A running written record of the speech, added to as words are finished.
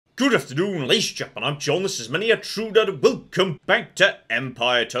Good afternoon, ladies and gentlemen, I'm John, this is Many a Truder, welcome back to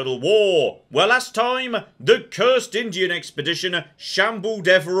Empire Total War. Well, last time, the cursed Indian expedition shambled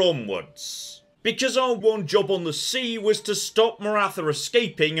ever onwards. Because our one job on the sea was to stop Maratha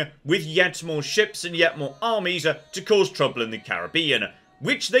escaping with yet more ships and yet more armies to cause trouble in the Caribbean,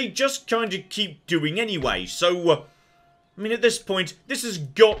 which they just kind of keep doing anyway, so... I mean, at this point, this has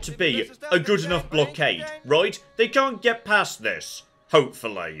got to be a good enough blockade, right? They can't get past this.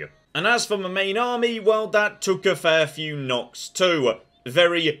 Hopefully. And as for my main army, well, that took a fair few knocks too.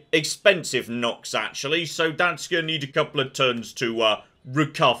 Very expensive knocks, actually, so that's going to need a couple of turns to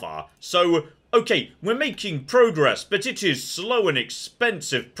recover. So, okay, we're making progress, but it is slow and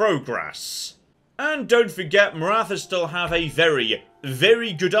expensive progress. And don't forget, Maratha still have a very,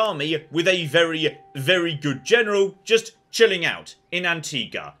 very good army with a very, very good general just chilling out in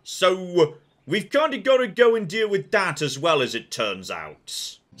Antigua. So... we've kind of got to go and deal with that as well, as it turns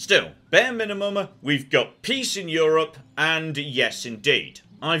out. Still, bare minimum, we've got peace in Europe, and yes indeed,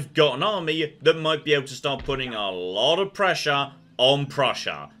 I've got an army that might be able to start putting a lot of pressure on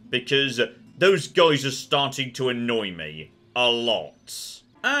Prussia, because those guys are starting to annoy me a lot.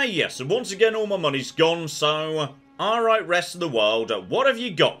 Ah yes, and once again all my money's gone, so... alright, rest of the world, what have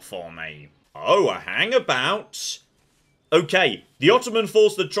you got for me? Oh, a hangabout. Okay, the Ottoman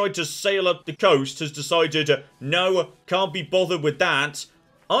force that tried to sail up the coast has decided, no, can't be bothered with that.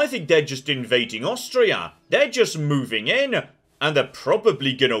 I think they're just invading Austria. They're just moving in. And they're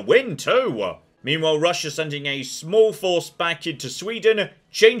probably gonna win too. Meanwhile, Russia sending a small force back into Sweden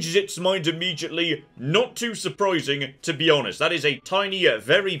changes its mind immediately. Not too surprising, to be honest. That is a tiny,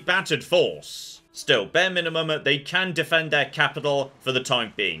 very battered force. Still, bare minimum, they can defend their capital for the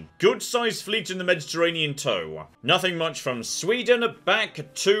time being. Good-sized fleet in the Mediterranean too. Nothing much from Sweden,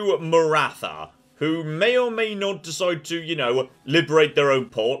 back to Maratha, who may or may not decide to, you know, liberate their own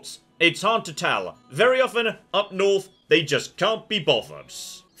ports. It's hard to tell. Very often, up north, they just can't be bothered.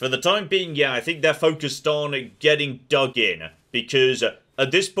 For the time being, yeah, I think they're focused on getting dug in, because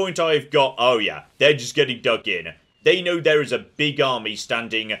at this point I've got, oh yeah, they're just getting dug in. They know there is a big army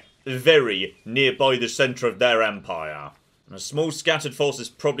standing very nearby the centre of their empire. And a small scattered force is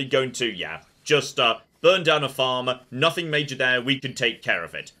probably going to, yeah, just burn down a farm. Nothing major there, we can take care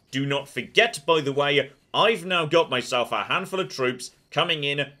of it. Do not forget, by the way, I've now got myself a handful of troops coming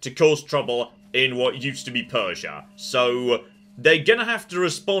in to cause trouble in what used to be Persia. So, they're gonna have to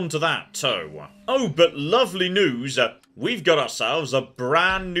respond to that too. Oh, but lovely news, we've got ourselves a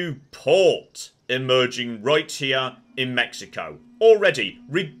brand new port emerging right here in Mexico. Already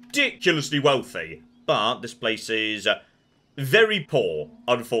ridiculously wealthy, but this place is very poor,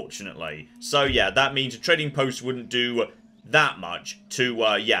 unfortunately. So yeah, that means a trading post wouldn't do that much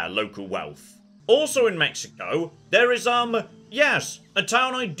to, yeah, local wealth. Also in Mexico, there is, yes, a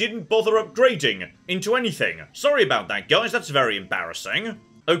town I didn't bother upgrading into anything. Sorry about that, guys, that's very embarrassing.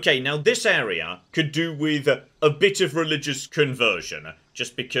 Okay, now this area could do with a bit of religious conversion,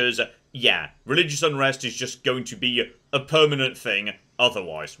 just because... yeah, religious unrest is just going to be a permanent thing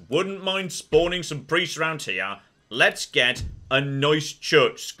otherwise. Wouldn't mind spawning some priests around here. Let's get a nice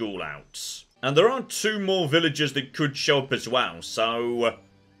church school out. And there are 2 more villages that could show up as well, so...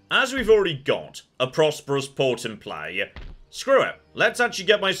 as we've already got a prosperous port in play, screw it. Let's actually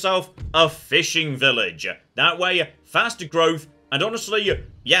get myself a fishing village. That way, faster growth, and honestly,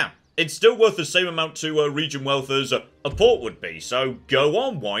 yeah, it's still worth the same amount to region wealth as a port would be, so go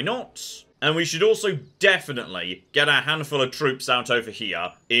on, why not? And we should also definitely get a handful of troops out over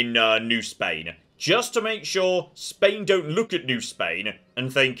here in New Spain, just to make sure Spain don't look at New Spain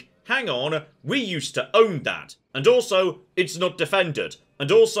and think, hang on, we used to own that, and also, it's not defended,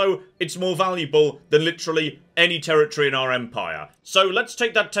 and also, it's more valuable than literally any territory in our empire. So let's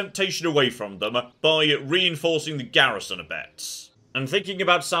take that temptation away from them by reinforcing the garrison a bit. And thinking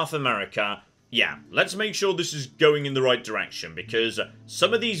about South America, yeah, let's make sure this is going in the right direction, because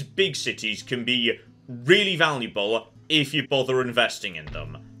some of these big cities can be really valuable if you bother investing in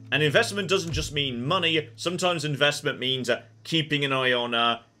them. And investment doesn't just mean money, sometimes investment means keeping an eye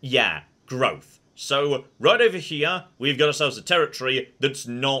on, yeah, growth. So, right over here, we've got ourselves a territory that's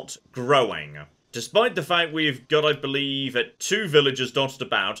not growing. Despite the fact we've got, I believe, 2 villages dotted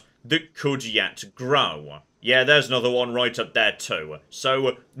about that could yet grow. Yeah, there's another one right up there too.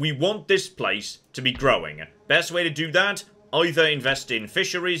 So, we want this place to be growing. Best way to do that, either invest in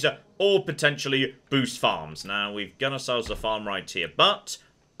fisheries or potentially boost farms. Now, we've got ourselves a farm right here, but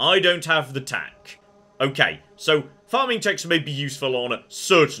I don't have the tack. Okay, so farming techs may be useful on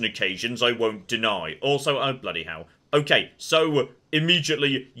certain occasions, I won't deny. Also, oh bloody hell. Okay, so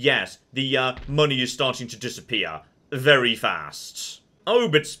immediately, yes, the money is starting to disappear very fast. Oh,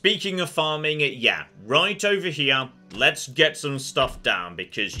 but speaking of farming, yeah, right over here, let's get some stuff down,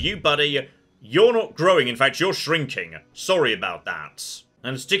 because you, buddy, you're not growing. In fact, you're shrinking. Sorry about that.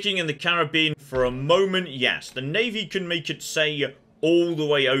 And sticking in the Caribbean for a moment, yes, the Navy can make it, say, all the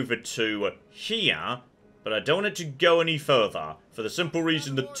way over to here, but I don't want it to go any further, for the simple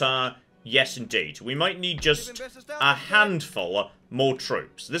reason that, yes, indeed, we might need just a handful more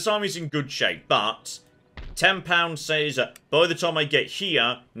troops. This army's in good shape, but £10 says, by the time I get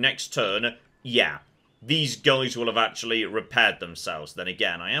here, next turn, yeah, these guys will have actually repaired themselves. Then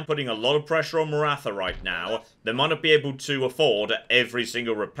again, I am putting a lot of pressure on Maratha right now. They might not be able to afford every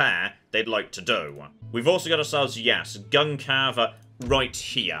single repair they'd like to do. We've also got ourselves, yes, gun cav right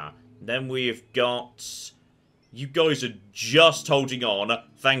here. Then we've got... You guys are just holding on,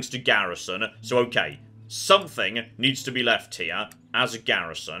 thanks to garrison. So, okay, something needs to be left here as a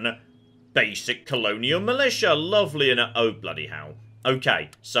garrison. Basic colonial militia. Lovely, and oh, bloody hell. Okay,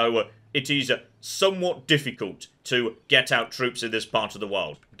 so it is somewhat difficult to get out troops in this part of the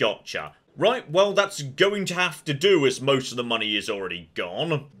world. Gotcha. Right, well, that's going to have to do, as most of the money is already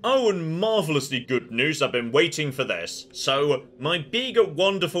gone. Oh, and marvellously good news, I've been waiting for this. So, my big,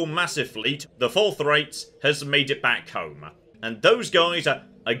 wonderful, massive fleet, the 4th Rates, has made it back home. And those guys are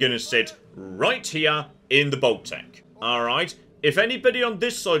gonna sit right here in the Baltic. Alright, if anybody on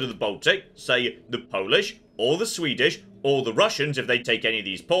this side of the Baltic, say the Polish, or the Swedish, or the Russians, if they take any of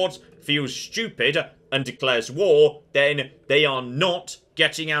these ports, feels stupid and declares war, then they are not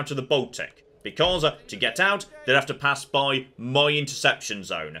getting out of the Baltic. Because to get out, they'd have to pass by my interception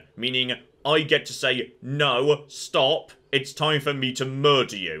zone. Meaning, I get to say, no, stop, it's time for me to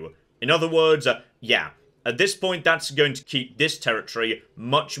murder you. In other words, yeah, at this point that's going to keep this territory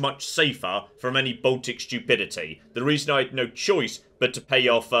much, much safer from any Baltic stupidity. The reason I had no choice but to pay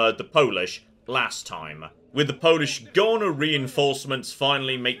off the Polish last time. With the Polish gone, reinforcements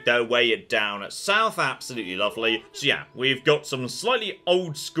finally make their way down south. Absolutely lovely. So yeah, we've got some slightly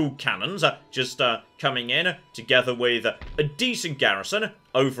old school cannons just coming in, together with a decent garrison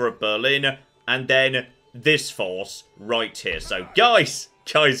over at Berlin, and then this force right here. So guys,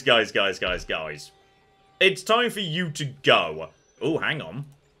 it's time for you to go. Oh, hang on.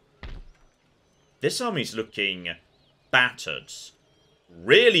 This army's looking battered.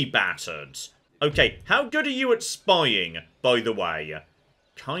 Really battered. Okay, how good are you at spying, by the way?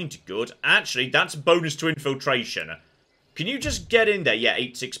 Kinda good. Actually, that's bonus to infiltration. Can you just get in there? Yeah,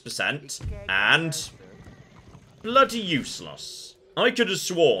 86%. And... bloody useless. I could have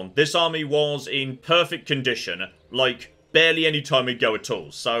sworn this army was in perfect condition, like, barely any time ago at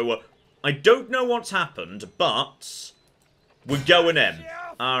all. So, I don't know what's happened, but... we're going in.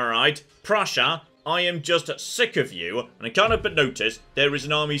 Alright, Prussia... I am just sick of you, and I can't help but notice there is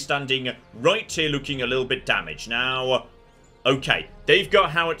an army standing right here looking a little bit damaged. Now, okay, they've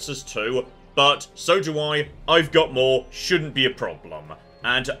got howitzers too, but so do I. I've got more, shouldn't be a problem.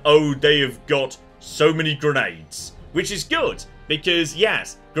 And oh, they have got so many grenades, which is good, because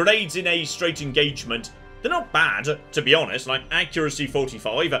yes, grenades in a straight engagement, they're not bad, to be honest. Like, accuracy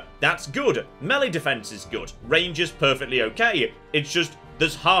 45, that's good. Melee defense is good. Range is perfectly okay. It's just...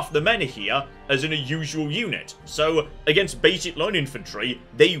 there's half the men here as in a usual unit. So, against basic line infantry,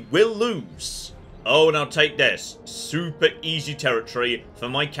 they will lose. Oh, and I'll take this. Super easy territory for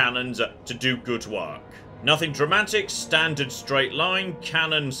my cannons to do good work. Nothing dramatic, standard straight line,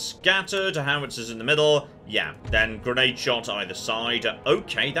 cannon scattered, howitzers in the middle. Yeah, then grenade shot either side.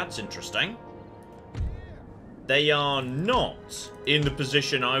 Okay, that's interesting. They are not in the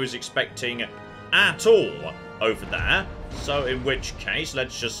position I was expecting at all over there. So in which case,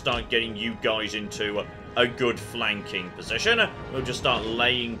 let's just start getting you guys into a good flanking position. We'll just start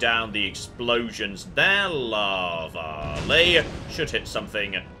laying down the explosions there. Lovely. Should hit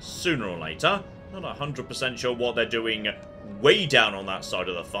something sooner or later. Not 100% sure what they're doing way down on that side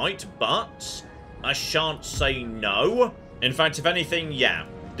of the fight, but I shan't say no. In fact, if anything, yeah.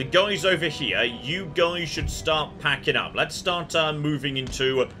 The guys over here, you guys should start packing up. Let's start moving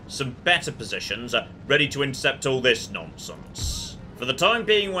into some better positions, ready to intercept all this nonsense. For the time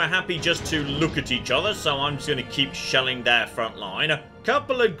being, we're happy just to look at each other, so I'm just going to keep shelling their front line. A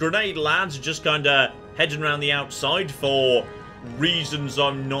couple of grenade lads just kind of heading around the outside for reasons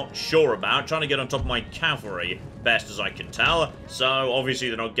I'm not sure about, trying to get on top of my cavalry, best as I can tell. So, obviously,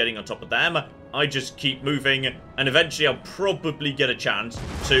 they're not getting on top of them. I just keep moving, and eventually I'll probably get a chance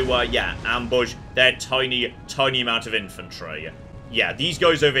to, yeah, ambush their tiny, tiny amount of infantry. Yeah, these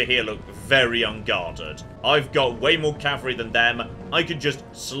guys over here look very unguarded. I've got way more cavalry than them. I could just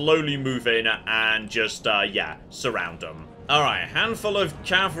slowly move in and just, yeah, surround them. Alright, a handful of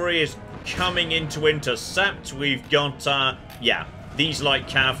cavalry is coming in to intercept. We've got, yeah, these light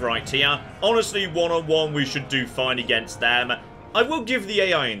cav right here. Honestly, one-on-one, we should do fine against them. I will give the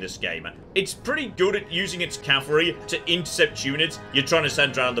AI in this game. It's pretty good at using its cavalry to intercept units you're trying to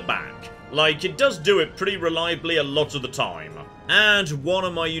send around the back. Like, it does do it pretty reliably a lot of the time. And one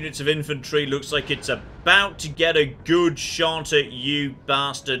of my units of infantry looks like it's about to get a good shot at you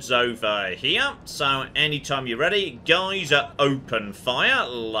bastards over here. So, anytime you're ready, guys, open fire.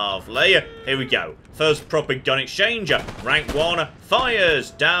 Lovely. Here we go. First proper gun exchange. Rank 1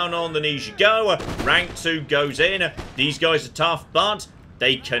 fires. Down on the knees you go. Rank 2 goes in. These guys are tough, but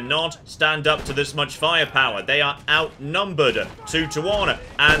they cannot stand up to this much firepower. They are outnumbered 2 to 1,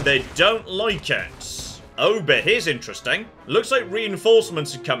 and they don't like it. Oh, but here's interesting. Looks like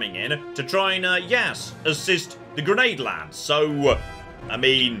reinforcements are coming in to try and, yes, assist the grenade lads. So, I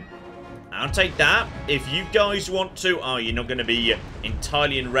mean, I'll take that. If you guys want to... Oh, you're not going to be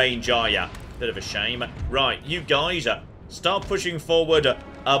entirely in range, are you? Bit of a shame. Right, you guys, start pushing forward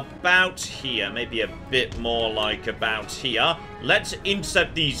about here. Maybe a bit more like about here. Let's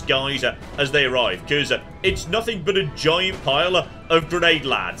intercept these guys as they arrive, because it's nothing but a giant pile of grenade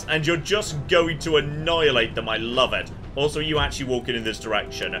lads, and you're just going to annihilate them. I love it. Also, are you actually walking in this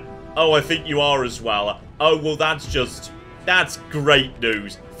direction? Oh, I think you are as well. Oh, well, that's great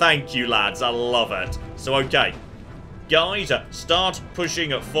news. Thank you, lads. I love it. So, okay. Guys, start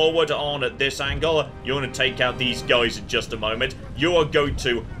pushing forward on this angle. You're going to take out these guys in just a moment. You are going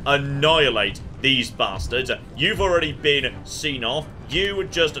to annihilate these bastards. You've already been seen off. You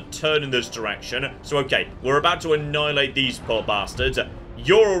just turn in this direction. So, okay, we're about to annihilate these poor bastards.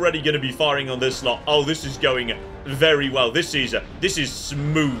 You're already going to be firing on this lot. Oh, this is going very well. This is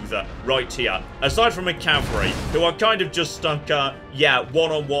smooth right here. Aside from a cavalry, who are kind of just stuck, yeah,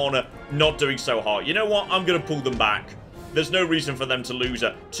 one-on-one, not doing so hard. You know what? I'm going to pull them back. There's no reason for them to lose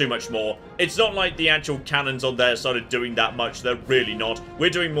too much more. It's not like the actual cannons on their side are doing that much. They're really not. We're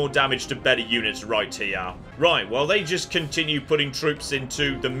doing more damage to better units right here. Right, well, they just continue putting troops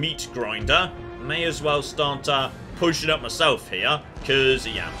into the meat grinder. May as well start pushing up myself here, because,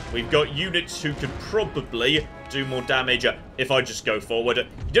 yeah, we've got units who could probably do more damage if I just go forward. You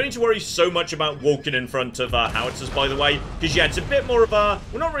don't need to worry so much about walking in front of howitzers, by the way, because, yeah, it's a bit more of a,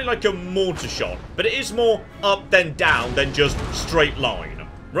 well, not really like a mortar shot, but it is more up then down than just straight line.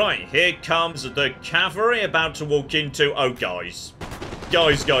 Right, here comes the cavalry about to walk into, oh, guys,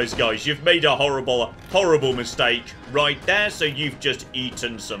 you've made a horrible mistake right there. So you've just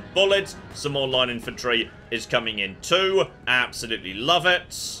eaten some bullets. Some more line infantry is coming in too. Absolutely love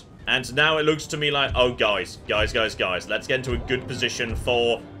it. And now it looks to me like, oh, guys, let's get into a good position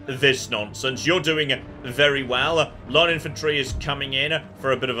for this nonsense. You're doing very well. Line infantry is coming in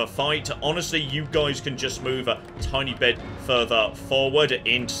for a bit of a fight. Honestly, you guys can just move a tiny bit further forward,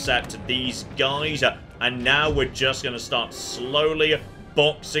 intercept these guys, and now we're just going to start slowly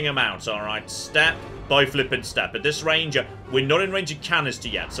boxing them out. All right, step by flipping step. At this range, we're not in range of canister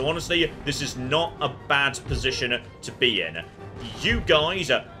yet, so honestly, this is not a bad position to be in. You guys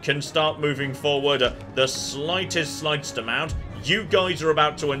can start moving forward the slightest amount. You guys are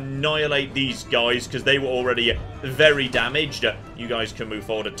about to annihilate these guys because they were already very damaged. You guys can move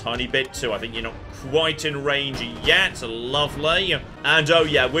forward a tiny bit too. I think you're not quite in range yet. Lovely. And oh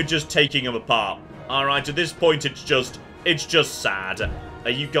yeah, we're just taking them apart. Alright, at this point it's just sad. Are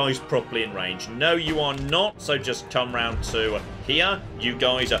you guys properly in range? No, you are not. So just come round to here. You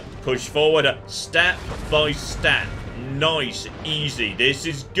guys push forward step by step. Nice, easy. This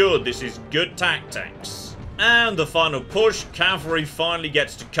is good. This is good tactics. And the final push. Cavalry finally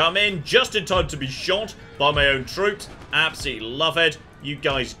gets to come in just in time to be shot by my own troops. Absolutely love it. You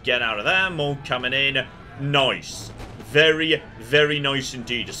guys get out of there. More coming in. Nice. Very, very nice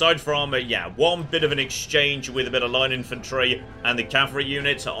indeed. Aside from, yeah, one bit of an exchange with a bit of line infantry and the cavalry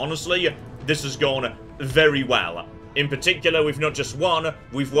units, honestly, this has gone very well. In particular, we've not just won,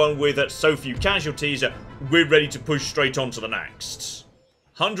 we've won with so few casualties, we're ready to push straight on to the next.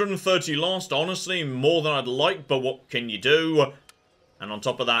 130 lost, honestly, more than I'd like, but what can you do? And on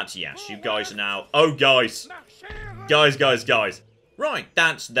top of that, yes, you guys are now... Oh, guys. Guys. Right,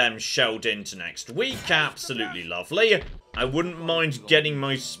 that's them shelled into next week. Absolutely lovely. I wouldn't mind getting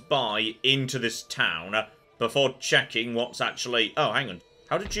my spy into this town before checking what's actually... Oh, hang on.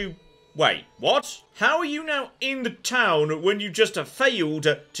 How did you... Wait, what? How are you now in the town when you just failed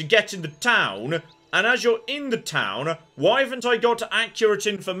to get in the town? And as you're in the town, why haven't I got accurate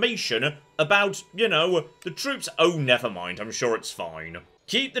information about, you know, the troops? Oh, never mind. I'm sure it's fine.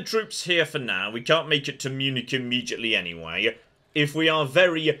 Keep the troops here for now. We can't make it to Munich immediately anyway. If we are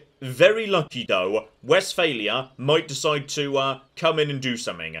very, very lucky, though, Westphalia might decide to come in and do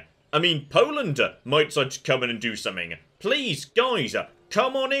something. I mean, Poland might decide to come in and do something. Please, guys,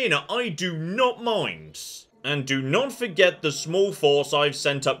 come on in. I do not mind. And do not forget the small force I've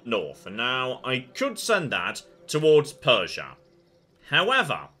sent up north. Now, I could send that towards Prussia.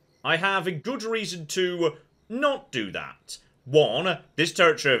 However, I have a good reason to not do that. One, this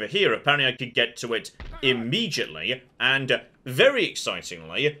territory over here, apparently I could get to it immediately, and very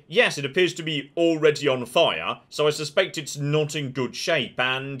excitingly, yes, it appears to be already on fire, so I suspect it's not in good shape,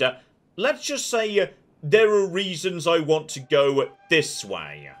 and let's just say there are reasons I want to go this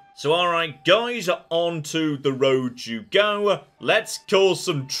way. So alright guys, on to the road you go. Let's cause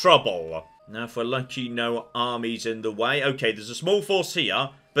some trouble. Now if we're lucky, no armies in the way. Okay, there's a small force here,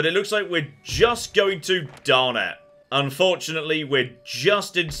 but it looks like we're just going to, darn it. Unfortunately, we're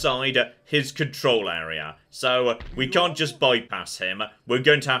just inside his control area, so we can't just bypass him. We're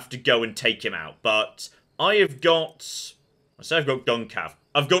going to have to go and take him out, but I have got... I say I've got gun cav.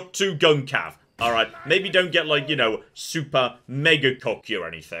 I've got 2 gun cav. Alright, maybe don't get, like, you know, super mega cocky or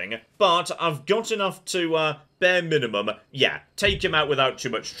anything, but I've got enough to, bare minimum, yeah, take him out without too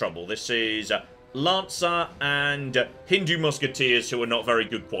much trouble. This is Lancer and Hindu musketeers who are not very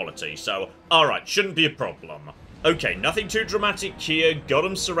good quality, so, alright, shouldn't be a problem. Okay, nothing too dramatic here. Got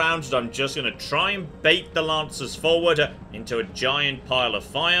them surrounded. I'm just going to try and bait the Lancers forward into a giant pile of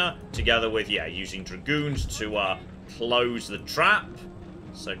fire, together with, yeah, using Dragoons to close the trap.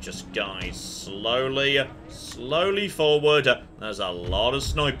 So just, guys, slowly forward. There's a lot of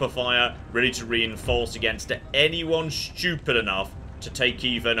sniper fire ready to reinforce against anyone stupid enough to take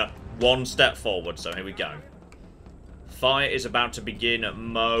even 1 step forward. So here we go. Fire is about to begin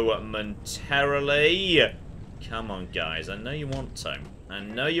momentarily. Come on, guys. I know you want to. I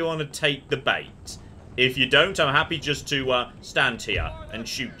know you want to take the bait. If you don't, I'm happy just to stand here and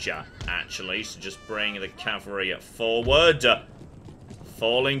shoot ya, actually. So just bring the cavalry forward.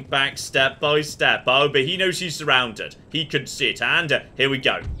 Falling back step by step. Oh, but he knows he's surrounded. He could see it. And here we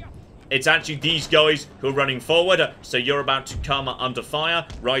go. It's actually these guys who are running forward. So you're about to come under fire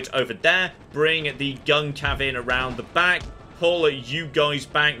right over there. Bring the gun cav in around the back. Pull you guys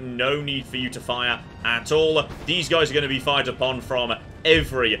back. No need for you to fire at all. These guys are going to be fired upon from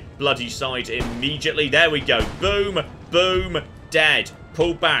every bloody side immediately. There we go. Boom, boom, dead.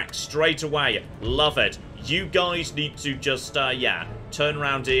 Pull back straight away. Love it. You guys need to just, yeah, turn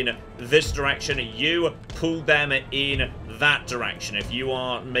around in this direction. You pull them in that direction. If you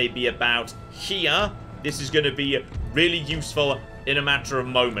are maybe about here, this is going to be really useful in a matter of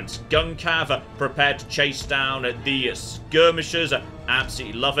moments. Gun cav prepared to chase down the skirmishers.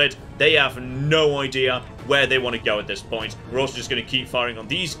 Absolutely love it. They have no idea where they want to go at this point. We're also just going to keep firing on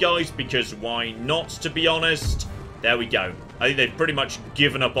these guys because why not, to be honest. There we go. I think they've pretty much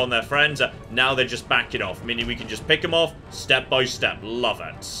given up on their friends. Now they're just backing off, meaning we can just pick them off step by step. Love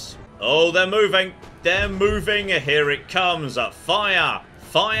it. Oh, they're moving. They're moving. Here it comes. Fire.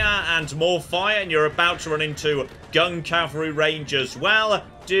 Fire and more fire, and you're about to run into gun cavalry range as well.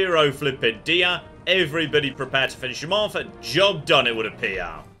 Dear oh flippin' dear. Everybody prepared to finish him off. Job done, it would appear.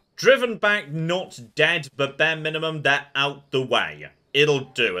 Driven back, not dead, but bare minimum, they're out the way. It'll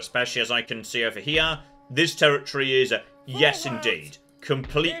do, especially as I can see over here. This territory is, yes indeed,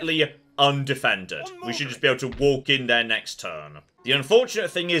 completely undefended. We should just be able to walk in there next turn. The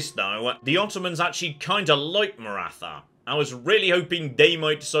unfortunate thing is, though, the Ottomans actually kind of like Maratha. I was really hoping they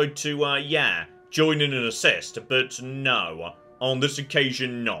might decide to, yeah, join in and assist, but no, on this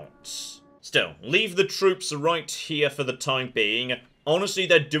occasion not. Still, leave the troops right here for the time being. Honestly,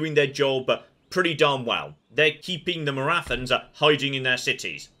 they're doing their job pretty darn well. They're keeping the Marathans hiding in their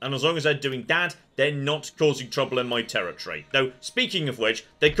cities, and as long as they're doing that, they're not causing trouble in my territory. Though, speaking of which,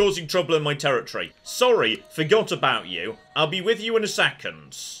 they're causing trouble in my territory. Sorry, forgot about you. I'll be with you in a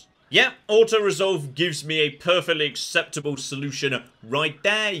second. Yeah, auto-resolve gives me a perfectly acceptable solution right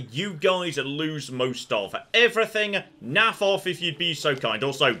there. You guys lose most of everything. Naff off if you'd be so kind.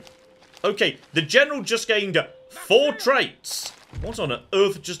 Also, okay, the general just gained 4 traits. What on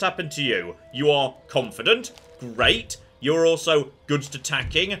earth just happened to you? You are confident. Great. You're also good at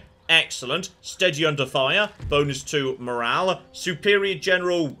attacking. Excellent. Steady under fire. Bonus to morale. Superior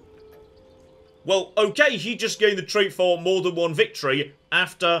general. Well, okay, he just gained the trait for more than 1 victory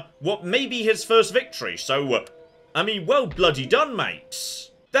after what may be his first victory. So, I mean, well bloody done, mates.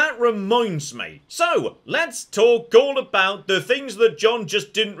 That reminds me. So, let's talk all about the things that John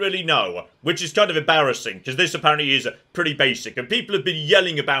just didn't really know. Which is kind of embarrassing, because this apparently is pretty basic. And people have been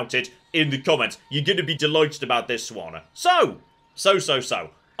yelling about it in the comments. You're going to be delighted about this one. So.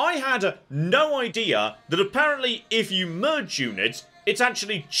 I had no idea that apparently if you merge units, it's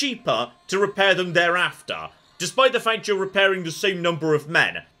actually cheaper to repair them thereafter. Despite the fact you're repairing the same number of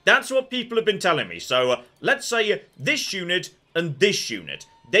men. That's what people have been telling me. So, let's say this unit and this unit.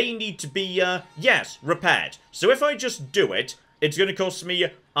 They need to be, yes, repaired. So if I just do it, it's going to cost me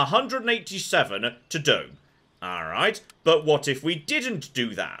 187 to do. Alright, but what if we didn't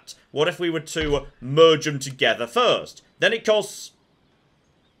do that? What if we were to merge them together first? Then it costs...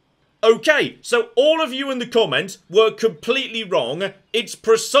 Okay, so all of you in the comments were completely wrong. It's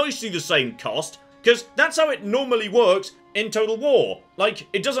precisely the same cost, because that's how it normally works in Total War. Like,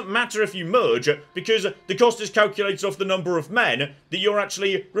 it doesn't matter if you merge, because the cost is calculated off the number of men that you're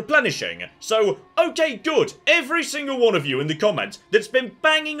actually replenishing. So, okay, good. Every single one of you in the comments that's been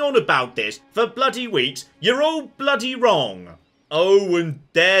banging on about this for bloody weeks, you're all bloody wrong. Oh, and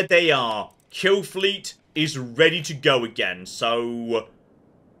there they are. Kill Fleet is ready to go again, so...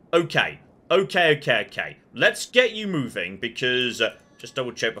 Okay. Let's get you moving, because... just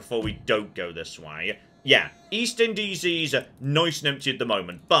double check before we don't go this way. Yeah, East Indies is nice and empty at the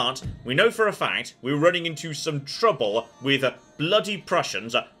moment, but we know for a fact we're running into some trouble with bloody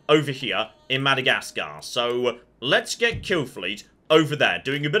Prussians over here in Madagascar. So let's get Killfleet over there,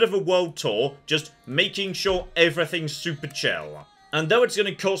 doing a bit of a world tour, just making sure everything's super chill. And though it's going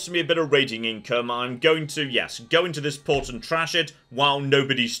to cost me a bit of raiding income, I'm going to, yes, go into this port and trash it while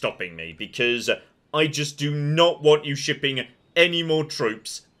nobody's stopping me, because I just do not want you shipping any more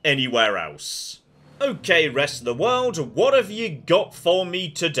troops anywhere else. Okay, rest of the world, what have you got for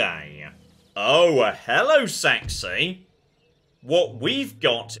me today? Oh, hello, Saxy. What we've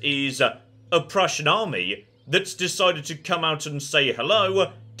got is a Prussian army that's decided to come out and say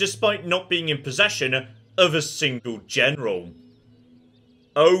hello, despite not being in possession of a single general.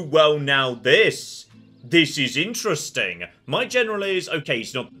 Oh, well, now this is interesting. My general is, okay,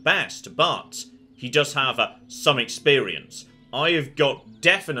 he's not the best, but he does have some experience. I have got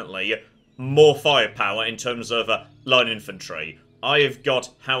definitely more firepower in terms of line infantry. I have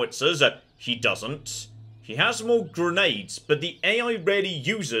got howitzers. He doesn't. He has more grenades, but the AI rarely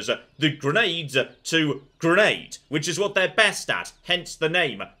uses the grenades to grenade, which is what they're best at, hence the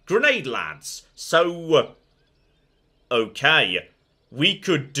name, Grenade Lads. So, okay, we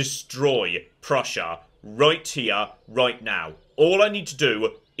could destroy Prussia right here, right now. All I need to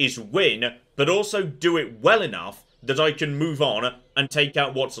do is win, but also do it well enough that I can move on and take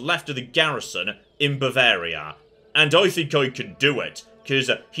out what's left of the garrison in Bavaria. And I think I can do it, because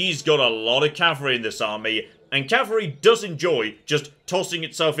he's got a lot of cavalry in this army, and cavalry does enjoy just tossing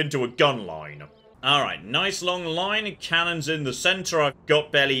itself into a gun line. Alright, nice long line, cannons in the centre. I've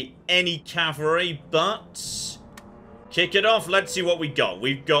got barely any cavalry, but... kick it off, let's see what we got.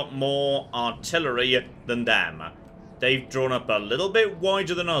 We've got more artillery than them. They've drawn up a little bit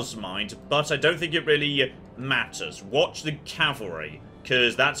wider than us, mind, but I don't think it really matters. Watch the cavalry,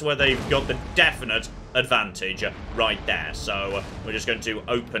 because that's where they've got the definite advantage right there. So we're just going to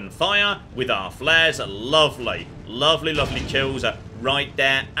open fire with our flares. Lovely, lovely, lovely kills right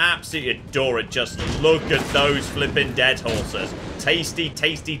there. Absolutely adore it. Just look at those flipping dead horses. Tasty,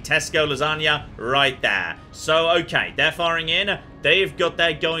 tasty Tesco lasagna right there. So, okay, they're firing in. They've got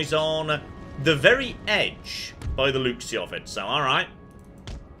their guys on the very edge by the looks of it. So, alright.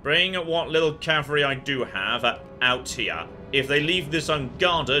 Bring what little cavalry I do have out here. If they leave this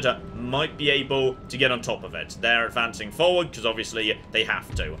unguarded, might be able to get on top of it. They're advancing forward, because obviously they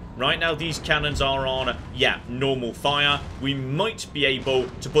have to. Right now, these cannons are on, yeah, normal fire. We might be able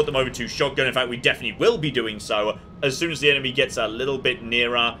to put them over to shotgun. In fact, we definitely will be doing so as soon as the enemy gets a little bit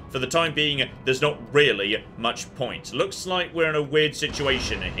nearer. For the time being, there's not really much point. Looks like we're in a weird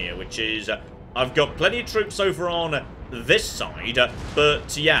situation here, which is... I've got plenty of troops over on this side,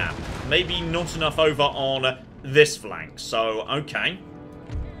 but yeah, maybe not enough over on this flank. So, okay.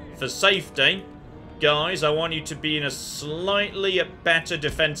 For safety, guys, I want you to be in a slightly better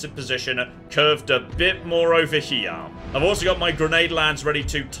defensive position, curved a bit more over here. I've also got my grenade lads ready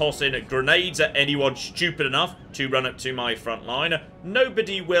to toss in grenades at anyone stupid enough to run up to my front line.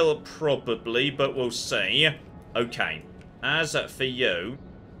 Nobody will probably, but we'll see. Okay, as for you...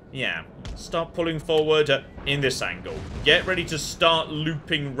 yeah, start pulling forward in this angle. Get ready to start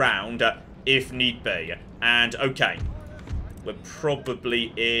looping round if need be. And, okay, we're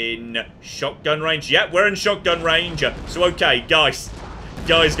probably in shotgun range. Yeah, we're in shotgun range. So, okay, guys.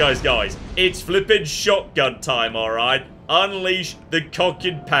 Guys. It's flipping shotgun time, alright? Unleash the cock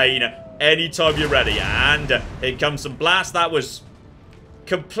in pain anytime you're ready. And here comes some blast. That was...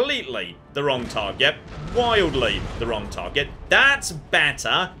 completely the wrong target. Wildly the wrong target. That's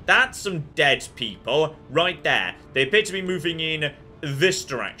better. That's some dead people right there. They appear to be moving in this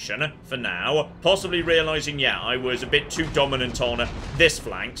direction for now. Possibly realizing, yeah, I was a bit too dominant on this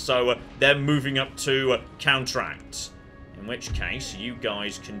flank. So they're moving up to counteract. In which case, you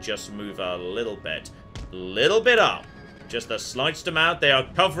guys can just move a little bit up. Just the slightest amount. They are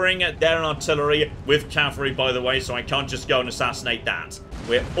covering their artillery with cavalry, by the way, so I can't just go and assassinate that.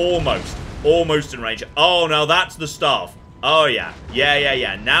 We're almost in range. Oh, now that's the stuff. Oh, yeah.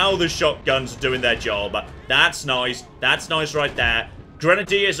 Yeah. Now the shotguns are doing their job. That's nice. That's nice right there.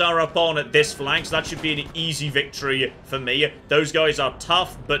 Grenadiers are up on this flank, so that should be an easy victory for me. Those guys are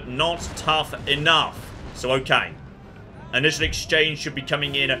tough, but not tough enough. So, okay. Initial exchange should be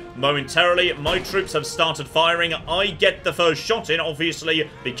coming in momentarily. My troops have started firing. I get the first shot in, obviously,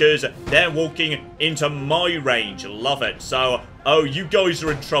 because they're walking into my range. Love it. So, oh, you guys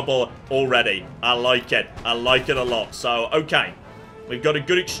are in trouble already. I like it. I like it a lot. So, okay. We've got a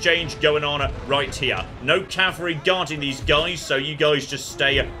good exchange going on right here. No cavalry guarding these guys, so you guys just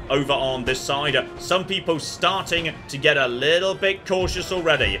stay over on this side. Some people starting to get a little bit cautious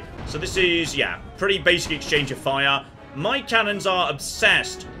already. So this is, yeah, pretty basic exchange of fire. My cannons are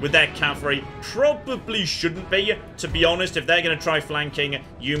obsessed with their cavalry. Probably shouldn't be, to be honest. If they're going to try flanking,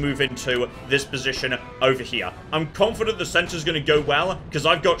 you move into this position over here. I'm confident the center's going to go well, because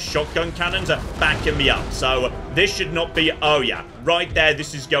I've got shotgun cannons backing me up. So this should not be... Oh, yeah. Right there,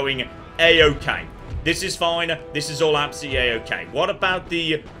 this is going A-okay. This is fine. This is all absolutely A-okay. What about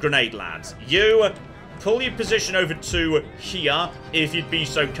the grenade lads? You... pull your position over to here, if you'd be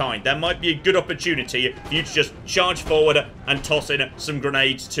so kind. There might be a good opportunity for you to just charge forward and toss in some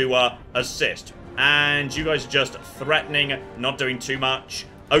grenades to assist. And you guys are just threatening, not doing too much.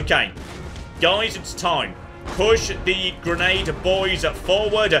 Okay, guys, it's time. Push the grenade boys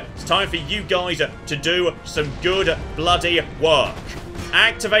forward. It's time for you guys to do some good bloody work.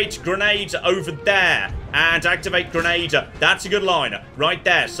 Activate grenades over there. And activate grenades. That's a good line. Right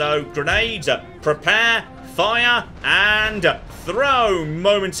there. So, grenades. Prepare. Fire. And throw.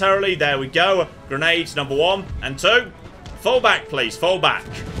 Momentarily. There we go. Grenades number 1 and 2. Fall back, please. Fall back.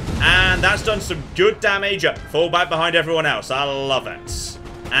 And that's done some good damage. Fall back behind everyone else. I love it.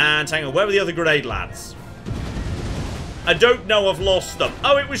 And hang on. Where were the other grenade lads? I don't know. I've lost them.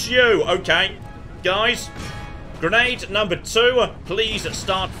 Oh, it was you. Okay. Guys. Grenade number 2, please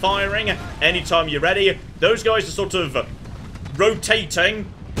start firing anytime you're ready. Those guys are sort of rotating.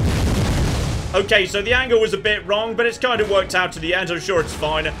 Okay, so the angle was a bit wrong, but it's kind of worked out to the end. I'm sure it's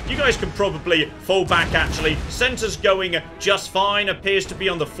fine. You guys can probably fall back, actually. Center's going just fine. Appears to be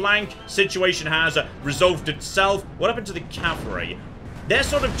on the flank. Situation has resolved itself. What happened to the cavalry? They're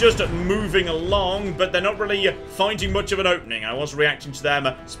sort of just moving along, but they're not really finding much of an opening. I was reacting to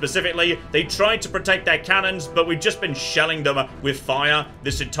them specifically. They tried to protect their cannons, but we've just been shelling them with fire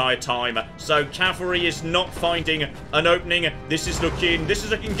this entire time. So cavalry is not finding an opening. This is looking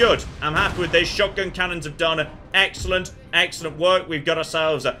good. I'm happy with this. Shotgun cannons have done excellent work. We've got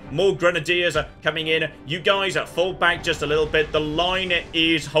ourselves more grenadiers coming in. You guys fall back just a little bit. The line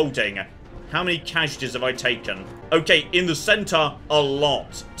is holding. How many casualties have I taken? Okay, in the center, a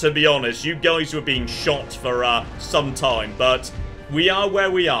lot. To be honest, you guys were being shot for some time, but we are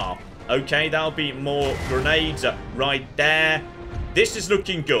where we are. Okay, that'll be more grenades right there. This is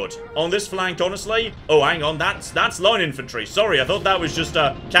looking good. On this flank, honestly... Oh, hang on, that's line infantry. Sorry, I thought that was just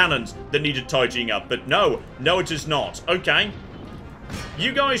cannons that needed tidying up, but no, it is not. Okay.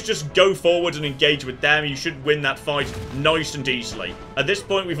 You guys just go forward and engage with them. You should win that fight nice and easily. At this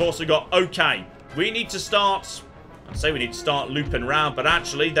point, we've also got... Okay, we need to start... I'd say we need to start looping around, but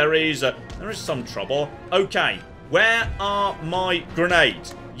actually, there is some trouble. Okay, where are my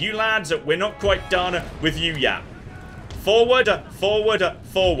grenades? You lads, we're not quite done with you yet. Forward, forward,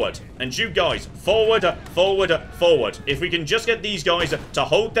 forward. And you guys, forward, forward, forward. If we can just get these guys to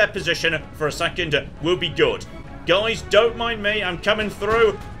hold their position for a second, we'll be good. Guys, don't mind me. I'm coming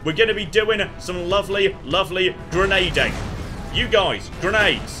through. We're going to be doing some lovely, lovely grenading. You guys,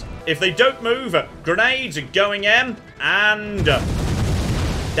 grenades. If they don't move, grenades are going in. And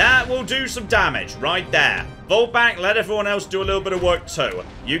that will do some damage right there. Fall back. Let everyone else do a little bit of work too.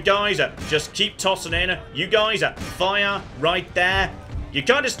 You guys, just keep tossing in. You guys, fire right there. You're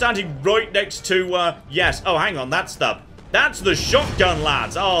kind of standing right next to, yes. Oh, hang on. That's the shotgun,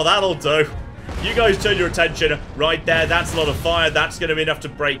 lads. Oh, that'll do. You guys turn your attention right there. That's a lot of fire. That's going to be enough to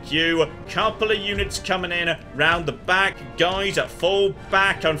break you. Couple of units coming in round the back. Guys, fall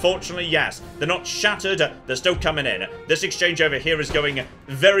back. Unfortunately, yes. They're not shattered. They're still coming in. This exchange over here is going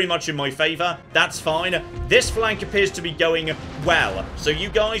very much in my favor. That's fine. This flank appears to be going well. So you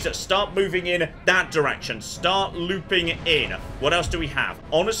guys start moving in that direction. Start looping in. What else do we have?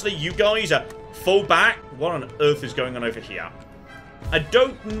 Honestly, you guys fall back. What on earth is going on over here? I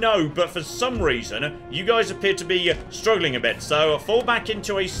don't know, but for some reason, you guys appear to be struggling a bit. So fall back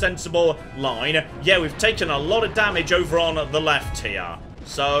into a sensible line. Yeah, we've taken a lot of damage over on the left here.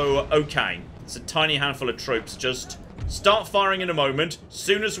 So, okay. It's a tiny handful of troops. Just start firing in a moment.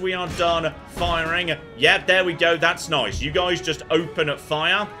 Soon as we are done firing. Yeah, there we go. That's nice. You guys just open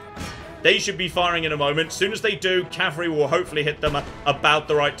fire. They should be firing in a moment. Soon as they do, cavalry will hopefully hit them about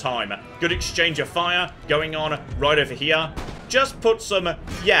the right time. Good exchange of fire going on right over here. Just put some,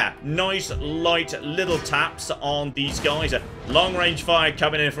 yeah, nice, light, little taps on these guys. Long-range fire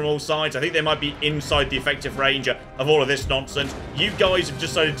coming in from all sides. I think they might be inside the effective range of all of this nonsense. You guys have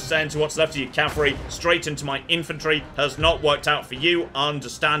decided to send what's left of your cavalry straight into my infantry. Has not worked out for you,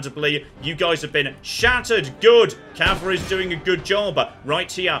 understandably. You guys have been shattered. Good. Cavalry's doing a good job. Right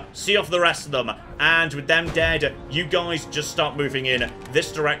here. See off the rest of them. And with them dead, you guys just start moving in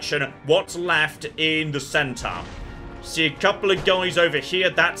this direction. What's left in the center? See a couple of guys over here.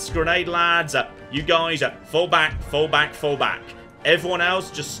 That's grenade lads. You guys, fall back, fall back, fall back. Everyone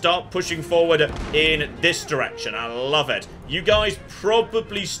else, just start pushing forward in this direction. I love it. You guys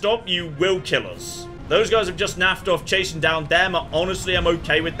probably stop. You will kill us. Those guys have just naffed off chasing down them. Honestly, I'm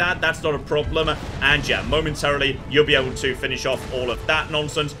okay with that. That's not a problem. And yeah, momentarily, you'll be able to finish off all of that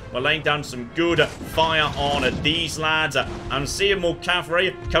nonsense. We're laying down some good fire on these lads. I'm seeing more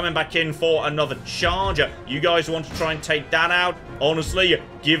cavalry coming back in for another charge. You guys want to try and take that out? Honestly,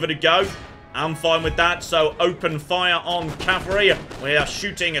 give it a go. I'm fine with that, so open fire on cavalry. We are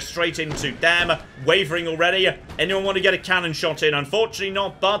shooting straight into them. Wavering already. Anyone want to get a cannon shot in? Unfortunately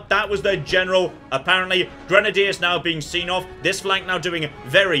not, but that was their general. Apparently, grenadiers now being seen off. This flank now doing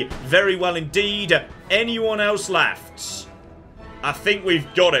very, very well indeed. Anyone else left? I think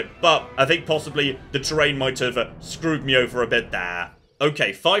we've got it, but I think possibly the terrain might have screwed me over a bit there.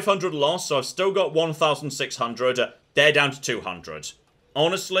 Okay, 500 lost, so I've still got 1,600. They're down to 200.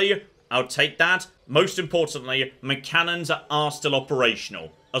 Honestly, I'll take that. Most importantly, my cannons are still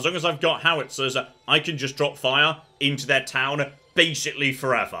operational. As long as I've got howitzers, I can just drop fire into their town basically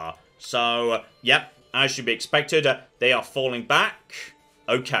forever. So, yep, as should be expected, they are falling back.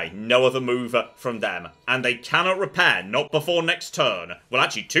 Okay, no other move from them. And they cannot repair, not before next turn. Well,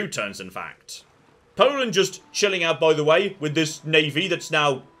 actually 2 turns, in fact. Poland just chilling out, by the way, with this navy that's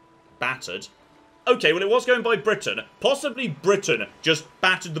now battered. Okay, well, it was going by Britain. Possibly Britain just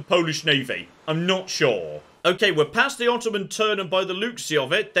battered the Polish navy. I'm not sure. Okay, we're past the Ottoman turn, and by the looks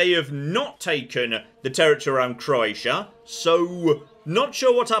of it, they have not taken the territory around Croatia. So, not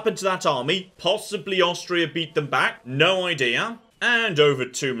sure what happened to that army. Possibly Austria beat them back. No idea. And over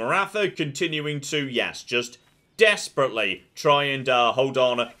to Maratha, continuing to, yes, just desperately try and hold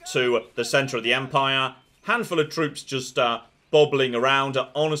on to the centre of the empire. Handful of troops just bobbling around.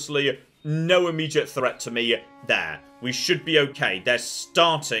 Honestly, no immediate threat to me there. We should be okay. They're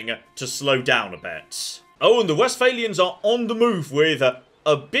starting to slow down a bit. Oh, and the Westphalians are on the move with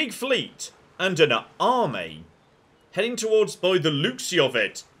a big fleet and an army. Heading towards, by the looks of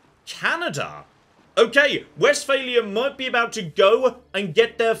it, Canada. Okay, Westphalia might be about to go and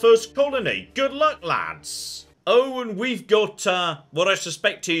get their first colony. Good luck, lads. Oh, and we've got what I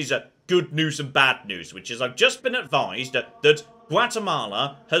suspect is good news and bad news, which is I've just been advised that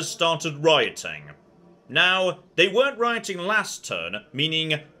Guatemala has started rioting. Now, they weren't rioting last turn,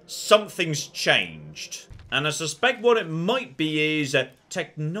 meaning something's changed. And I suspect what it might be is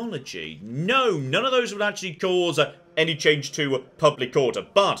technology. No, none of those would actually cause any change to public order.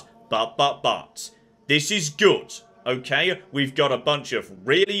 But, this is good, okay? We've got a bunch of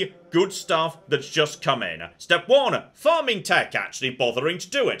really good stuff that's just come in. Step 1, farming tech actually bothering to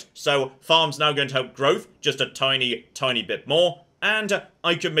do it. So, farm's now going to help growth just a tiny, tiny bit more. And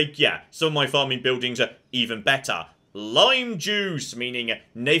I can make, yeah, some of my farming buildings even better. Lime juice, meaning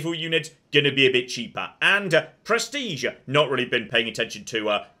naval unit, gonna be a bit cheaper. And prestige, not really been paying attention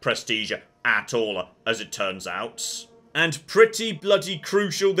to prestige at all, as it turns out. And pretty bloody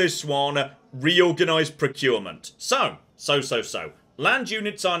crucial, this one, reorganised procurement. So. Land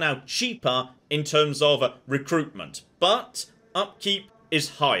units are now cheaper in terms of recruitment, but upkeep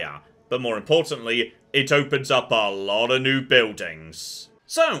is higher. But more importantly, it opens up a lot of new buildings.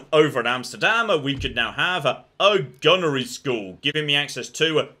 So, over in Amsterdam, we could now have a gunnery school, giving me access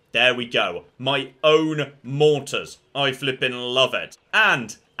to, there we go, my own mortars. I flippin' love it.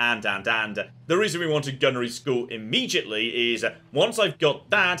 And the reason we want a gunnery school immediately is, once I've got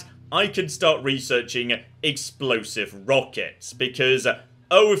that, I can start researching explosive rockets. Because,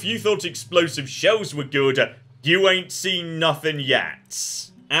 oh, if you thought explosive shells were good, you ain't seen nothing yet.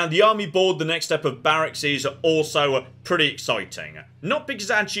 And the army board, the next step of barracks, is also pretty exciting. Not because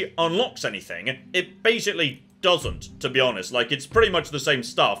it actually unlocks anything, it basically doesn't, to be honest. Like, it's pretty much the same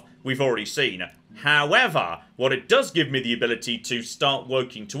stuff we've already seen. However, what it does give me the ability to start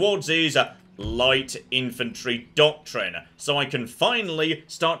working towards is light infantry doctrine. So I can finally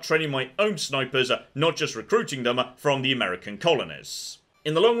start training my own snipers, not just recruiting them from the American colonies.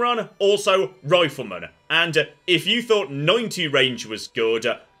 In the long run, also riflemen. And if you thought 90 range was good,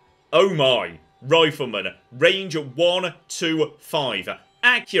 oh my, riflemen. Range 125.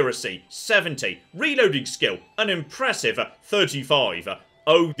 Accuracy 70. Reloading skill an impressive 35.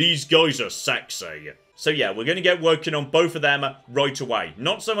 Oh, these guys are sexy. So yeah, we're going to get working on both of them right away.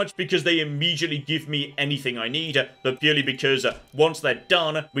 Not so much because they immediately give me anything I need, but purely because once they're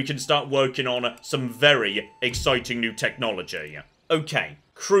done, we can start working on some very exciting new technology. Okay,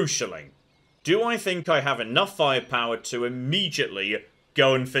 crucially, do I think I have enough firepower to immediately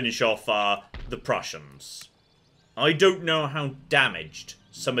go and finish off the Prussians? I don't know how damaged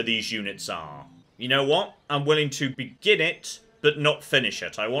some of these units are. You know what? I'm willing to begin it, but not finish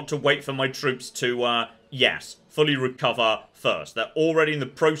it. I want to wait for my troops to, yes, fully recover first. They're already in the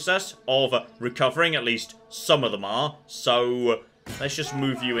process of recovering, at least some of them are. So let's just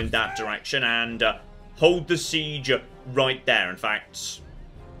move you in that direction and hold the siege right there. In fact,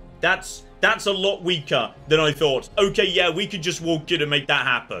 that's a lot weaker than I thought. Okay, yeah, we could just walk in and make that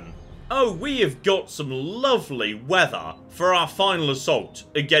happen. Oh, we have got some lovely weather for our final assault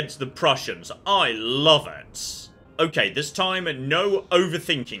against the Prussians. I love it. Okay, this time, no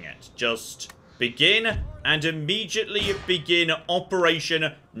overthinking it. Just begin and immediately begin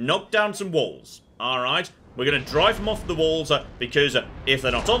Operation Knock Down Some Walls. Alright, we're going to drive them off the walls because if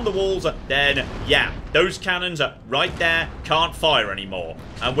they're not on the walls, then, yeah, those cannons right there can't fire anymore.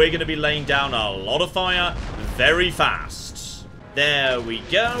 And we're going to be laying down a lot of fire very fast. There we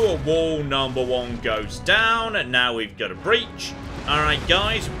go. Wall number 1 goes down. And now we've got a breach. Alright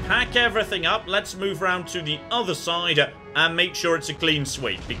guys, pack everything up. Let's move around to the other side and make sure it's a clean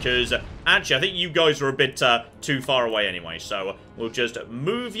sweep. Because, actually, I think you guys are a bit too far away anyway. So, we'll just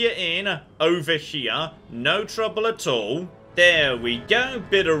move you in over here. No trouble at all. There we go.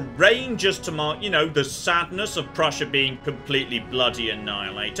 Bit of rain just to mark, you know, the sadness of Prussia being completely bloody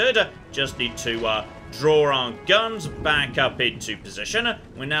annihilated. Just need to draw our guns back up into position.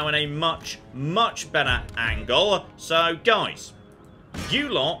 We're now in a much, much better angle. So, guys, you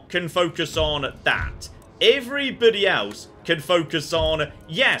lot can focus on that. Everybody else can focus on,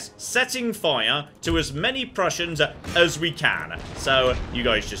 yes, setting fire to as many Prussians as we can. So, you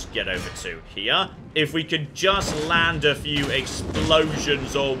guys just get over to here. If we could just land a few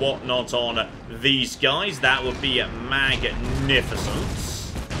explosions or whatnot on these guys, that would be magnificent.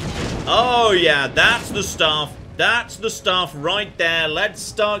 Oh, yeah, that's the stuff. That's the stuff right there. Let's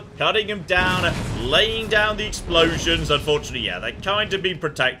start cutting them down, laying down the explosions. Unfortunately, yeah, they're kind of being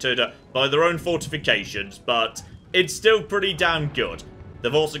protected by their own fortifications, but it's still pretty damn good.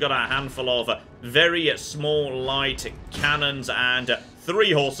 They've also got a handful of very small light cannons and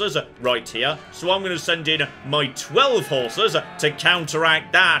 3 horses right here. So I'm going to send in my 12 horses to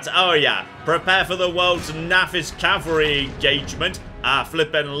counteract that. Oh, yeah. Prepare for the world's naffest cavalry engagement. I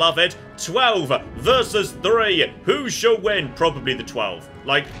flippin' love it. 12 versus 3. Who shall win? Probably the 12.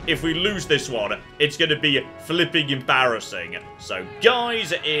 Like, if we lose this one, it's going to be flipping embarrassing. So,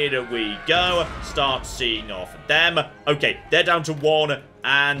 guys, in we go. Start seeing off them. Okay, they're down to 1.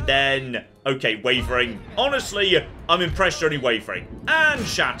 And then, okay, wavering. Honestly, I'm impressed you're only wavering. And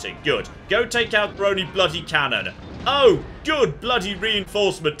shatting. Good. Go take out their only bloody cannon. Oh, good bloody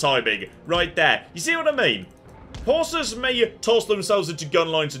reinforcement timing. Right there. You see what I mean? Horses may toss themselves into gun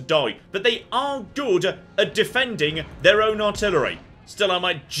lines and die, but they are good at defending their own artillery. Still, I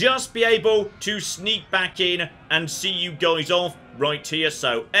might just be able to sneak back in and see you guys off right here.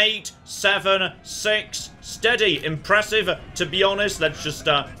 So, 8, 7, 6, steady. Impressive, to be honest. Let's just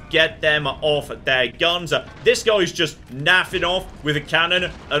get them off their guns. This guy's just naffing off with a cannon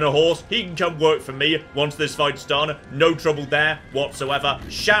and a horse. He can come work for me once this fight's done. No trouble there whatsoever.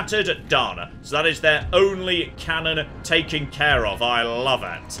 Shattered, done. So that is their only cannon taken care of. I love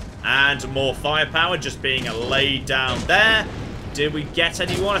it. And more firepower just being laid down there. Did we get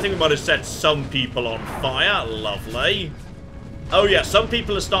anyone? I think we might have set some people on fire. Lovely. Oh yeah, some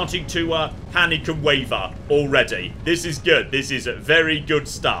people are starting to panic and waver already. This is good. This is very good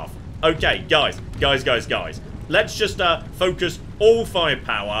stuff. Okay, guys. Let's just focus all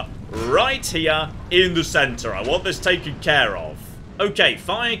firepower right here in the center. I want this taken care of. Okay,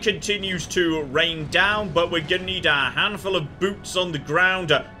 fire continues to rain down, but we're gonna need a handful of boots on the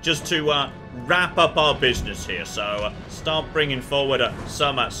ground just to wrap up our business here. So start bringing forward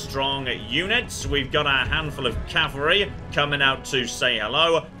some strong units. We've got a handful of cavalry coming out to say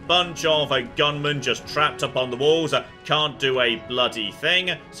hello, bunch of gunmen just trapped up on the walls. Can't do a bloody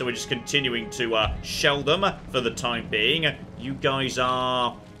thing. So we're just continuing to shell them for the time being. You guys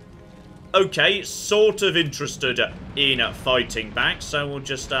are... okay, sort of interested in fighting back, so we'll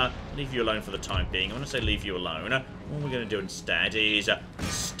just leave you alone for the time being. I want to say leave you alone. What we're going to do instead is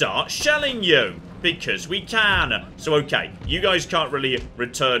start shelling you, because we can. So, okay, you guys can't really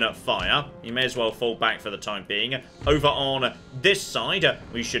return fire. You may as well fall back for the time being. Over on this side,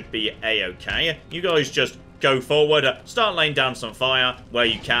 we should be A-okay. You guys just go forward, start laying down some fire where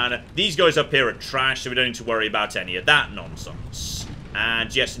you can. These guys up here are trash, so we don't need to worry about any of that nonsense.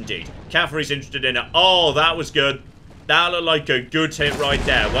 And yes, indeed, cavalry's interested in it. Oh, that was good. That looked like a good hit right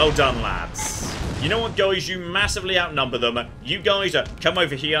there. Well done, lads. You know what, guys? You massively outnumber them. You guys come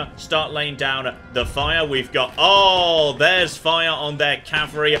over here, start laying down the fire. We've got... oh, there's fire on their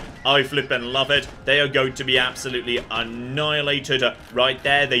cavalry. I flippin' love it. They are going to be absolutely annihilated right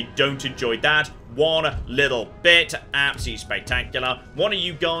there. They don't enjoy that one little bit. Absolutely spectacular. One of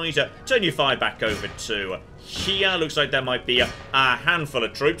you guys turn your fire back over to here. Looks like there might be a handful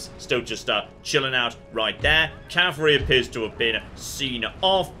of troops still just chilling out right there. Cavalry appears to have been seen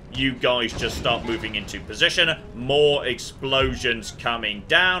off. You guys just start moving into position. More explosions coming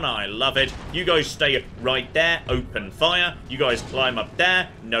down. I love it. You guys stay right there. Open fire. You guys climb up there.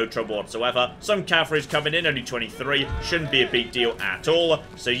 No trouble whatsoever. Some cavalry's coming in. Only 23. Shouldn't be a big deal at all.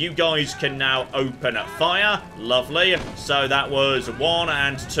 So you guys can now open fire. Lovely. So that was 1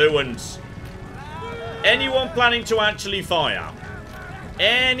 and 2 and... anyone planning to actually fire?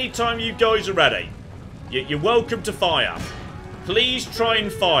 Anytime you guys are ready, you're welcome to fire. Please try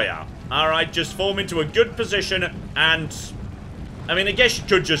and fire. Alright, just form into a good position and... I mean, I guess you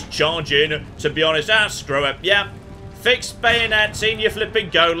could just charge in, to be honest. Screw it. Yeah. Fixed bayonets, in you flipping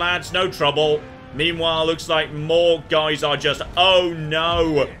go, lads. No trouble. Meanwhile, looks like more guys are just... oh,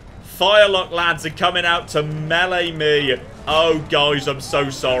 no. Firelock lads are coming out to melee me. Oh, guys, I'm so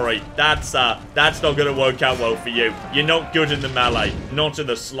sorry. That's not going to work out well for you. You're not good in the melee. Not in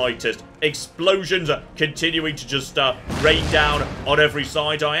the slightest. Explosions are continuing to just rain down on every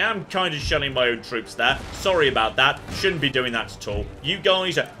side. I am kind of shelling my own troops there. Sorry about that. Shouldn't be doing that at all. You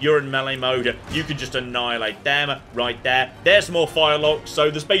guys, you're in melee mode. You can just annihilate them right there. There's more firelocks, so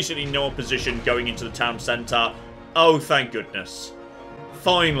there's basically no opposition going into the town centre. Oh, thank goodness.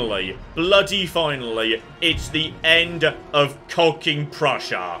 Finally, bloody finally, it's the end of conquering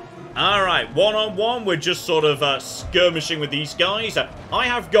Prussia. Alright, one-on-one, we're just sort of skirmishing with these guys. I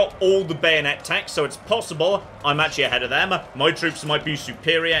have got all the bayonet techs, so it's possible I'm actually ahead of them. My troops might be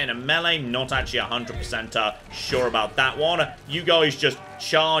superior in a melee, not actually 100% sure about that one. You guys just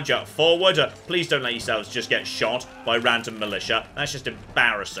charge forward. Please don't let yourselves just get shot by random militia. That's just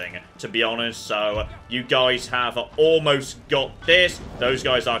embarrassing, to be honest. So you guys have almost got this. Those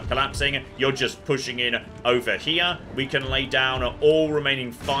guys are collapsing. You're just pushing in over here. We can lay down all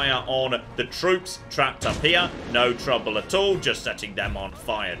remaining fire on the troops trapped up here. No trouble at all. Just setting them on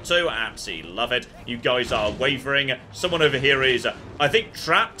fire too. Absolutely love it. You guys are wavering. Someone over here is, I think,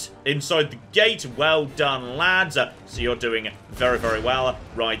 trapped inside the gate. Well done, lads. So you're doing very, very well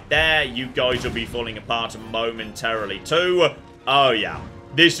right there. You guys will be falling apart momentarily too. Oh, yeah.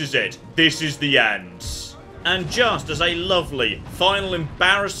 This is it. This is the end. And just as a lovely, final,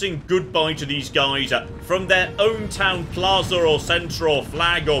 embarrassing goodbye to these guys from their own town plaza or centre or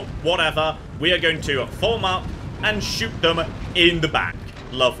flag or whatever, we are going to form up and shoot them in the back.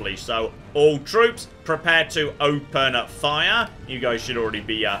 Lovely. So all troops prepare to open fire. You guys should already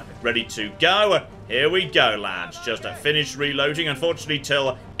be ready to go. Here we go, lads. Just finish reloading. Unfortunately,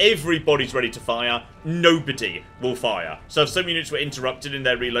 till everybody's ready to fire, nobody will fire. So if some units were interrupted in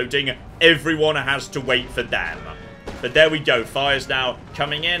their reloading, everyone has to wait for them. But there we go. Fire's now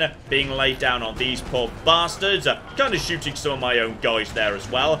coming in, being laid down on these poor bastards. Kind of shooting some of my own guys there as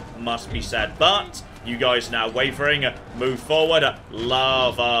well, must be said. But you guys now wavering, move forward.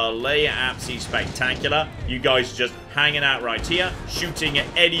 Lovely, absolutely spectacular. You guys just hanging out right here, shooting at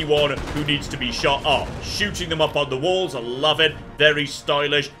anyone who needs to be shot. Oh, shooting them up on the walls. I love it. Very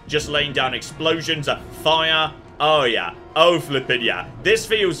stylish. Just laying down explosions. Fire. Oh, yeah. Oh, flippin' yeah. This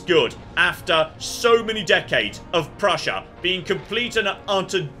feels good. After so many decades of Prussia being complete and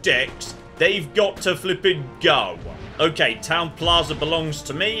utter dicks, they've got to flippin' go. Okay, town plaza belongs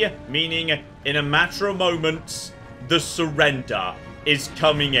to me, meaning in a matter of moments, the surrender is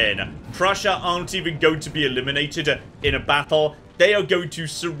coming in. Prussia aren't even going to be eliminated in a battle. They are going to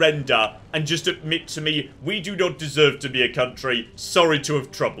surrender and just admit to me, we do not deserve to be a country. Sorry to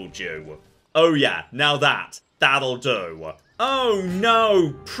have troubled you. Oh yeah, now that'll do. Oh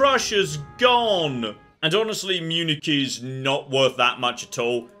no, Prussia's gone. And honestly, Munich is not worth that much at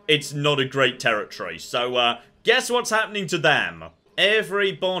all. it's not a great territory. So, guess what's happening to them?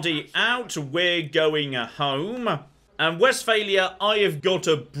 Everybody out, we're going home. And Westphalia, I have got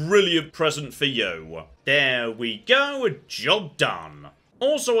a brilliant present for you. There we go, job done.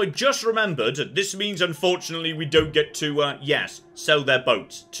 Also, I just remembered, this means unfortunately we don't get to, yes, sell their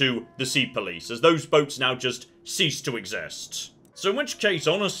boats to the Sea Police, as those boats now just cease to exist. So in which case,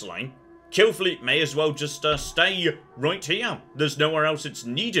 honestly, Killfleet may as well just stay right here. There's nowhere else it's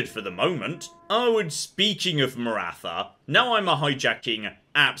needed for the moment. Oh, and speaking of Maratha, now I'm hijacking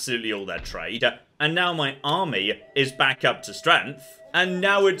absolutely all their trade, and now my army is back up to strength. And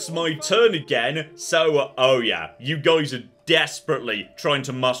now it's my turn again, so, oh yeah, you guys are desperately trying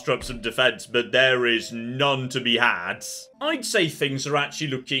to muster up some defense, but there is none to be had. I'd say things are actually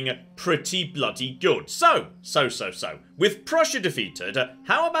looking pretty bloody good. So, with Prussia defeated,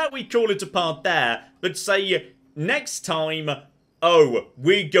 how about we call it a part there, but say, next time, oh,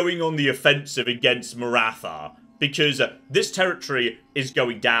 we're going on the offensive against Maratha, because this territory is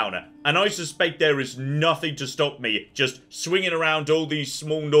going down, and I suspect there is nothing to stop me just swinging around all these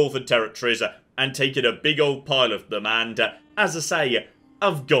small northern territories and taking a big old pile of them, and as I say,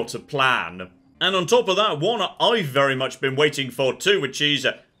 I've got a plan. And on top of that, one I've very much been waiting for too, which is,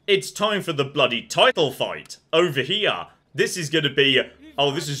 it's time for the bloody title fight over here. This is going to be,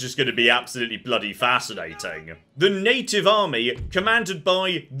 oh, this is just going to be absolutely bloody fascinating. The native army, commanded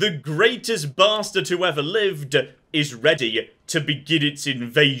by the greatest bastard who ever lived, is ready to begin its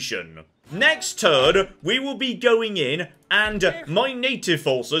invasion. Next turn, we will be going in, and my native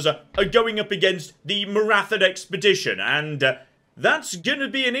forces are going up against the Marathan expedition, and that's gonna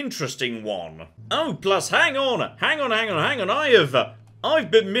be an interesting one. Oh, plus hang on,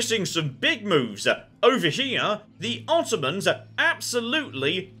 I've been missing some big moves. Over here, the Ottomans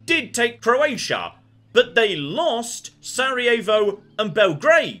absolutely did take Croatia, but they lost Sarajevo and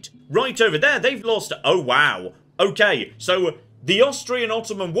Belgrade. Right over there, they've lost, oh wow. Okay, so the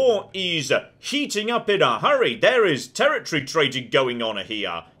Austrian-Ottoman War is heating up in a hurry. There is territory trading going on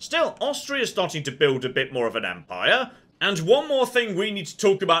here. Still, Austria is starting to build a bit more of an empire. And one more thing we need to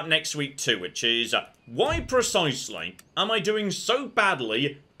talk about next week too, which is, why precisely am I doing so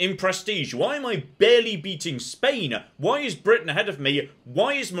badly in prestige? Why am I barely beating Spain? Why is Britain ahead of me?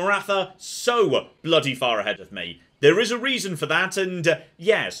 Why is Maratha so bloody far ahead of me? There is a reason for that, and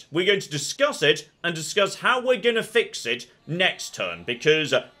yes, we're going to discuss it, and discuss how we're going to fix it next turn,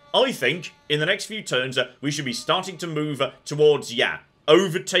 because I think, in the next few turns, we should be starting to move towards,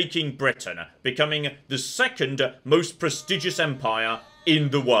 overtaking Britain, becoming the second most prestigious empire in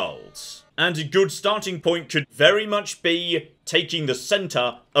the world. And a good starting point could very much be taking the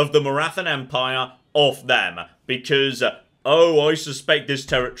centre of the Marathan Empire off them, because, oh, I suspect this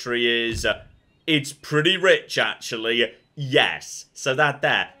territory is... it's pretty rich, actually. Yes. So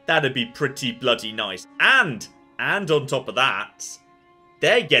that'd be pretty bloody nice. And on top of that,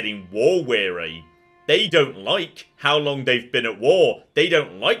 they're getting war-weary. They don't like how long they've been at war. They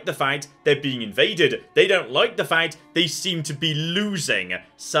don't like the fact they're being invaded. They don't like the fact they seem to be losing.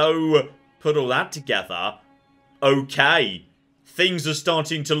 So, put all that together. Okay. Things are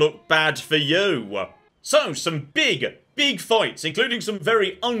starting to look bad for you. So, some big fights, including some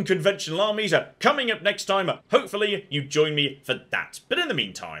very unconventional armies, are coming up next time. Hopefully, you join me for that. But in the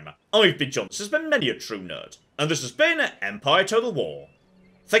meantime, I've been John. This has been Many a True Nerd. And this has been Empire Total War.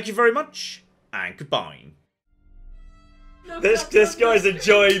 Thank you very much, and goodbye. This guy's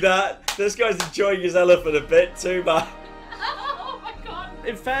enjoying that. This guy's enjoying his elephant a bit too much. Oh my god.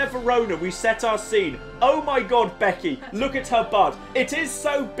 In Fair Verona, we set our scene. Oh my god, Becky, look at her butt. It is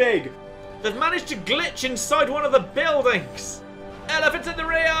so big. They've managed to glitch inside one of the buildings. Elephants in the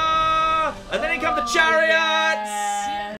rear! And then in come the chariots!